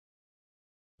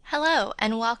Hello,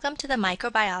 and welcome to the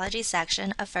Microbiology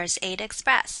section of First Aid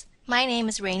Express. My name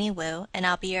is RANY WOO, and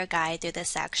I'll be your guide through this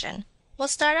section. We'll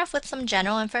start off with some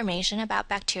general information about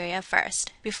bacteria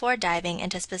first, before diving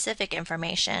into specific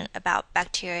information about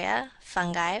bacteria,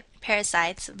 fungi,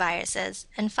 parasites, viruses,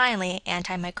 and finally,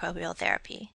 antimicrobial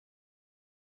therapy.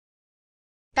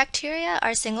 Bacteria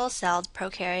are single-celled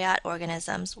prokaryote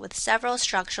organisms with several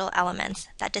structural elements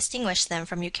that distinguish them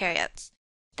from eukaryotes.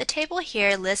 The table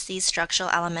here lists these structural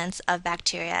elements of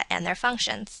bacteria and their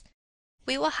functions.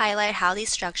 We will highlight how these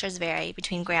structures vary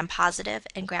between gram-positive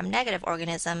and gram-negative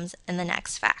organisms in the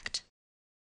next fact.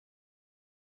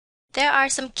 There are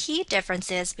some key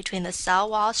differences between the cell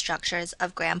wall structures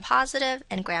of gram-positive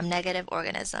and gram-negative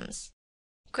organisms.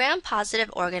 Gram-positive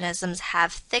organisms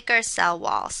have thicker cell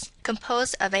walls,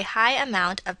 composed of a high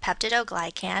amount of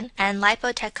peptidoglycan and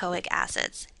lipoteichoic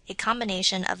acids, a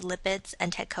combination of lipids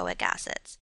and teichoic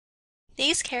acids.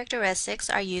 These characteristics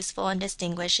are useful in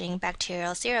distinguishing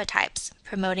bacterial serotypes,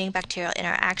 promoting bacterial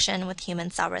interaction with human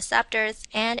cell receptors,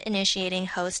 and initiating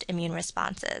host immune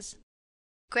responses.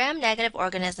 Gram-negative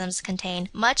organisms contain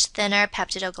much thinner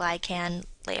peptidoglycan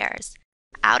layers,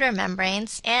 outer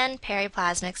membranes, and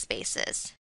periplasmic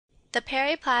spaces. The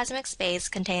periplasmic space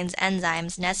contains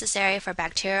enzymes necessary for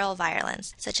bacterial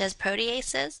virulence, such as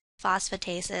proteases,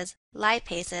 phosphatases,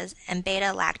 lipases, and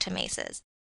beta-lactamases,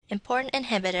 important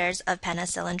inhibitors of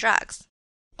penicillin drugs.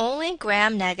 Only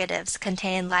gram-negatives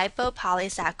contain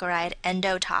lipopolysaccharide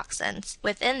endotoxins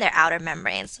within their outer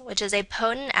membranes, which is a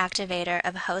potent activator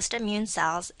of host immune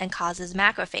cells and causes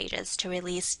macrophages to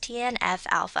release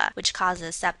TNF-alpha, which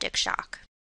causes septic shock.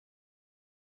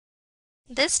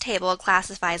 This table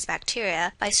classifies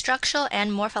bacteria by structural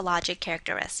and morphologic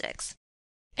characteristics.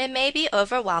 It may be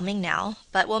overwhelming now,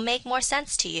 but will make more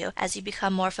sense to you as you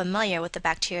become more familiar with the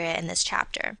bacteria in this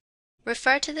chapter.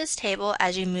 Refer to this table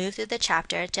as you move through the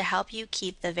chapter to help you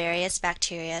keep the various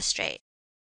bacteria straight.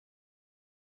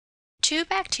 Two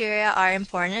bacteria are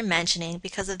important in mentioning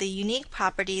because of the unique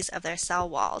properties of their cell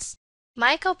walls.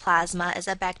 Mycoplasma is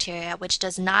a bacteria which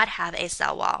does not have a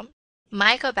cell wall.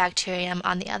 Mycobacterium,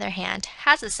 on the other hand,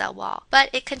 has a cell wall, but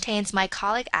it contains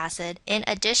mycolic acid in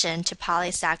addition to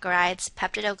polysaccharides,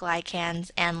 peptidoglycans,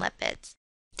 and lipids.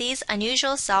 These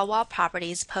unusual cell wall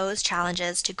properties pose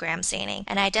challenges to gram staining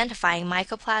and identifying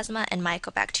Mycoplasma and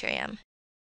Mycobacterium.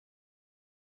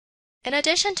 In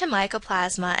addition to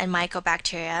Mycoplasma and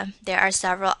Mycobacteria, there are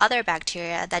several other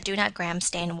bacteria that do not gram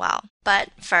stain well.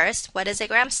 But first, what is a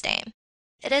gram stain?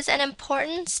 It is an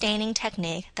important staining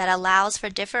technique that allows for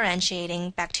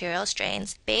differentiating bacterial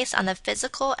strains based on the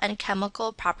physical and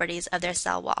chemical properties of their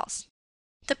cell walls.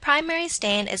 The primary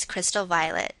stain is crystal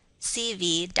violet,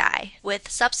 CV dye, with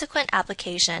subsequent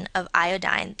application of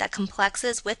iodine that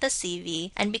complexes with the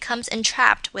CV and becomes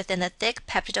entrapped within the thick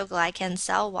peptidoglycan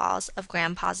cell walls of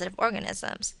gram-positive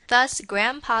organisms. Thus,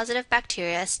 gram-positive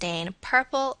bacteria stain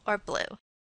purple or blue.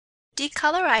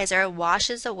 Decolorizer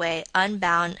washes away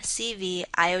unbound CV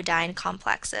iodine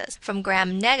complexes from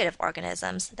gram-negative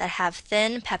organisms that have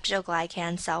thin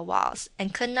peptidoglycan cell walls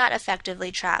and could not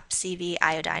effectively trap CV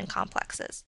iodine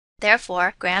complexes.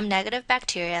 Therefore, gram-negative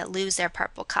bacteria lose their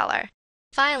purple color.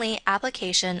 Finally,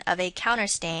 application of a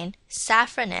counterstain,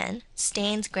 safranin,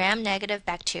 stains gram-negative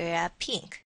bacteria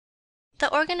pink.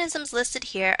 The organisms listed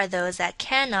here are those that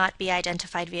cannot be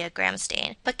identified via gram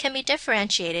stain, but can be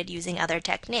differentiated using other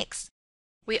techniques.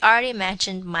 We already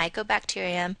mentioned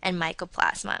Mycobacterium and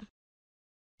Mycoplasma.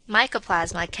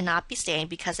 Mycoplasma cannot be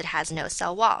stained because it has no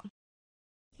cell wall.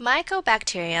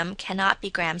 Mycobacterium cannot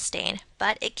be gram stained,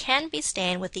 but it can be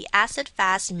stained with the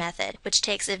acid-fast method, which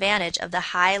takes advantage of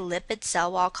the high lipid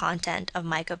cell wall content of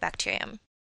Mycobacterium.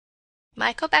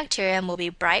 Mycobacterium will be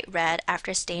bright red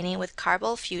after staining with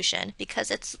carbonyl fusion because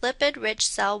its lipid-rich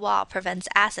cell wall prevents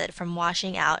acid from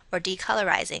washing out or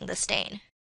decolorizing the stain.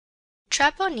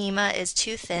 Treponema is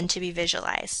too thin to be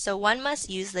visualized, so one must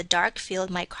use the dark field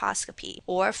microscopy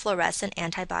or fluorescent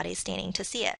antibody staining to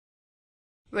see it.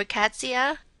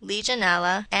 Rickettsia,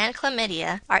 Legionella, and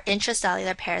Chlamydia are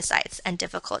intracellular parasites and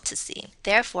difficult to see.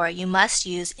 Therefore, you must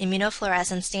use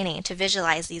immunofluorescent staining to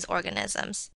visualize these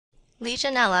organisms.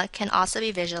 Legionella can also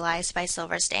be visualized by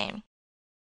silver stain.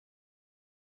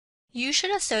 You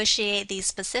should associate these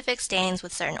specific stains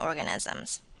with certain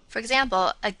organisms. For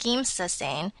example, a Giemsa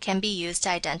stain can be used to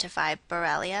identify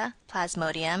Borrelia,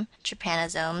 Plasmodium,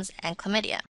 trypanosomes, and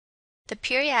Chlamydia. The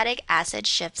periodic acid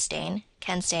shift stain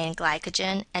can stain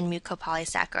glycogen and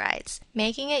mucopolysaccharides,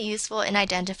 making it useful in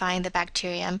identifying the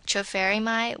bacterium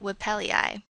Tropherimae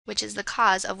Whipplei, which is the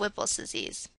cause of Whipple's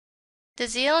disease. The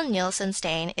Zeal-Nielsen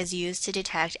stain is used to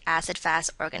detect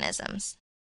acid-fast organisms.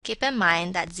 Keep in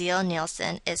mind that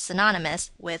Zeal-Nielsen is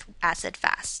synonymous with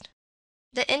acid-fast.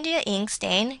 The India ink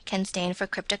stain can stain for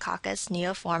Cryptococcus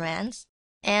neoformans.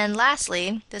 And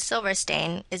lastly, the silver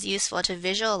stain is useful to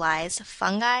visualize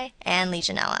fungi and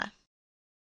Legionella.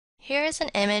 Here is an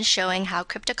image showing how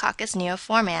Cryptococcus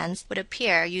neoformans would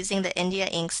appear using the India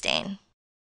ink stain.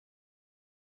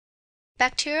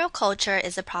 Bacterial culture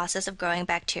is the process of growing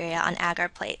bacteria on agar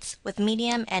plates with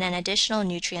medium and an additional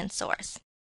nutrient source.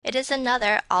 It is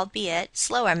another, albeit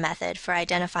slower, method for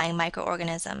identifying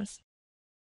microorganisms.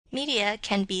 Media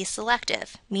can be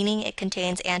selective, meaning it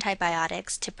contains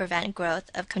antibiotics to prevent growth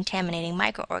of contaminating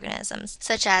microorganisms,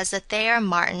 such as the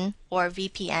Thayer-Martin or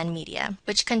VPN media,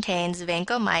 which contains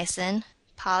vancomycin,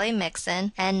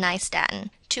 polymyxin, and nystatin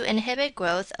to inhibit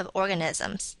growth of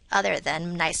organisms other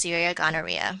than Neisseria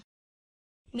gonorrhea.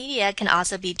 Media can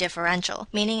also be differential,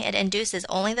 meaning it induces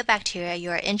only the bacteria you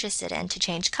are interested in to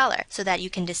change color so that you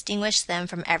can distinguish them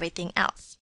from everything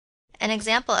else. An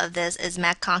example of this is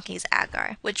McConkey's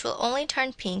agar, which will only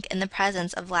turn pink in the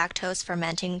presence of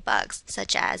lactose-fermenting bugs,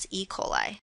 such as E.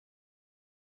 coli.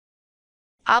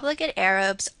 Obligate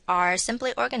aerobes are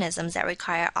simply organisms that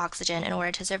require oxygen in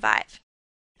order to survive.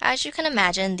 As you can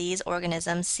imagine, these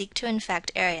organisms seek to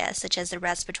infect areas such as the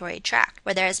respiratory tract,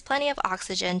 where there is plenty of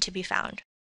oxygen to be found.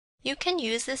 You can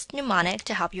use this mnemonic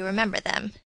to help you remember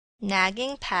them.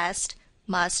 Nagging pest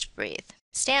must breathe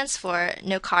stands for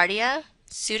Nocardia,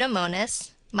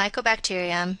 Pseudomonas,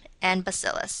 Mycobacterium, and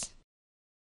Bacillus.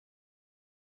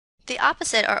 The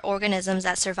opposite are organisms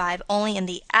that survive only in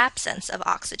the absence of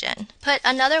oxygen. Put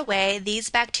another way, these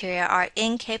bacteria are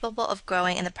incapable of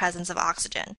growing in the presence of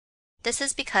oxygen. This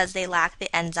is because they lack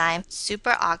the enzyme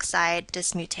superoxide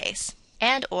dismutase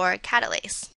and/or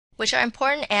catalase, which are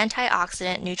important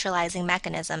antioxidant neutralizing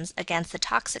mechanisms against the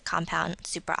toxic compound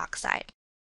superoxide.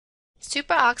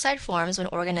 Superoxide forms when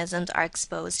organisms are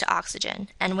exposed to oxygen,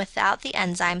 and without the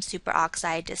enzyme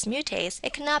superoxide dismutase,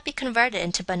 it cannot be converted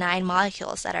into benign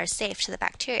molecules that are safe to the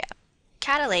bacteria.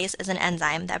 Catalase is an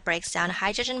enzyme that breaks down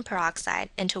hydrogen peroxide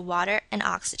into water and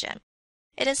oxygen.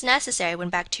 It is necessary when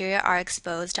bacteria are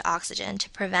exposed to oxygen to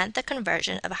prevent the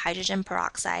conversion of hydrogen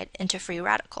peroxide into free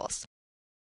radicals.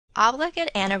 Obligate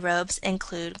anaerobes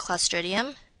include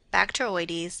Clostridium,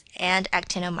 Bacteroides, and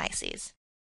Actinomyces.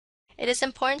 It is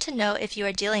important to know if you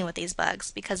are dealing with these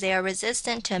bugs because they are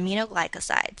resistant to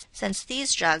aminoglycosides, since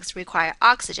these drugs require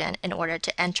oxygen in order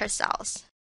to enter cells.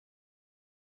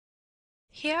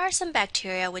 Here are some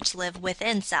bacteria which live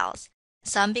within cells,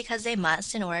 some because they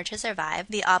must in order to survive,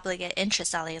 the obligate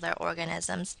intracellular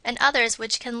organisms, and others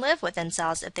which can live within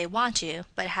cells if they want to,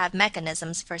 but have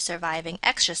mechanisms for surviving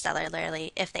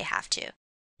extracellularly if they have to,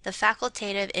 the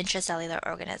facultative intracellular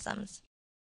organisms.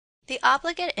 The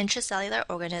obligate intracellular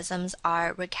organisms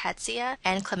are Rickettsia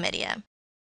and Chlamydia.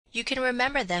 You can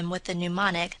remember them with the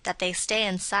mnemonic that they stay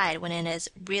inside when it is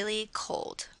really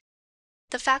cold.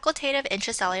 The facultative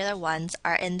intracellular ones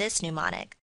are in this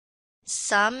mnemonic.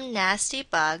 Some nasty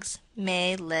bugs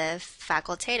may live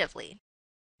facultatively.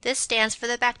 This stands for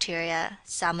the bacteria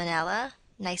Salmonella,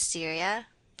 Neisseria,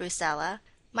 Brucella,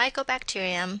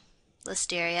 Mycobacterium,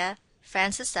 Listeria,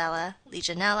 Francisella,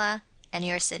 Legionella, and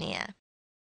Yersinia.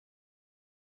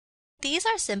 These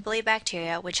are simply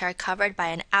bacteria which are covered by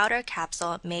an outer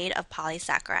capsule made of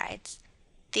polysaccharides.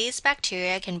 These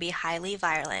bacteria can be highly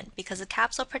virulent because the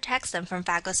capsule protects them from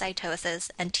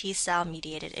phagocytosis and T-cell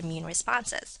mediated immune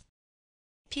responses.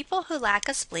 People who lack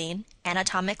a spleen,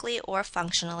 anatomically or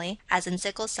functionally, as in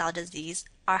sickle cell disease,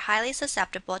 are highly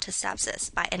susceptible to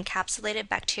sepsis by encapsulated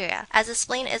bacteria, as the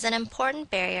spleen is an important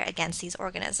barrier against these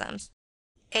organisms.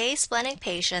 Asplenic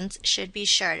patients should be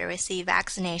sure to receive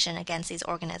vaccination against these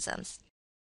organisms.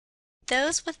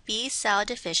 Those with B-cell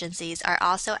deficiencies are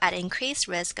also at increased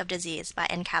risk of disease by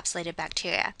encapsulated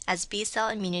bacteria, as B-cell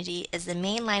immunity is the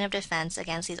main line of defense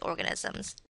against these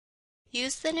organisms.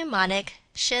 Use the mnemonic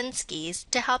Shinskis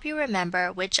to help you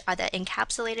remember which are the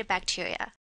encapsulated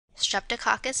bacteria: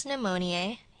 Streptococcus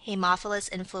pneumoniae, Haemophilus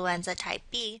influenza type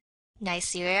B,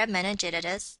 Neisseria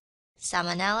meningitidis,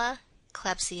 Salmonella,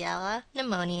 Klebsiella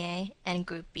pneumoniae, and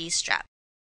Group B strep.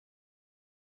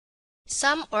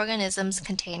 Some organisms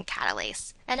contain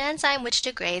catalase, an enzyme which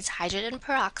degrades hydrogen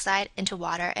peroxide into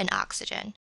water and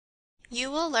oxygen.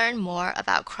 You will learn more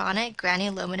about chronic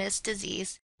granulomatous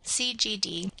disease,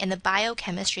 CGD, in the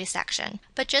biochemistry section,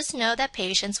 but just know that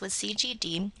patients with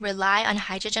CGD rely on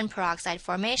hydrogen peroxide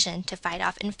formation to fight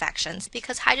off infections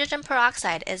because hydrogen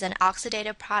peroxide is an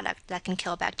oxidative product that can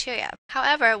kill bacteria.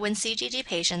 However, when CGD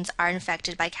patients are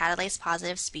infected by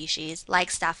catalase-positive species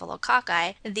like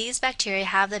staphylococci, these bacteria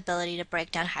have the ability to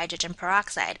break down hydrogen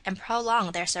peroxide and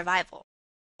prolong their survival.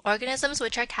 Organisms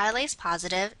which are catalase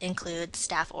positive include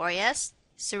Staph aureus,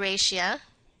 Serratia,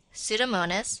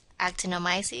 Pseudomonas,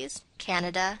 Actinomyces,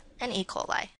 Candida, and E.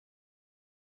 coli.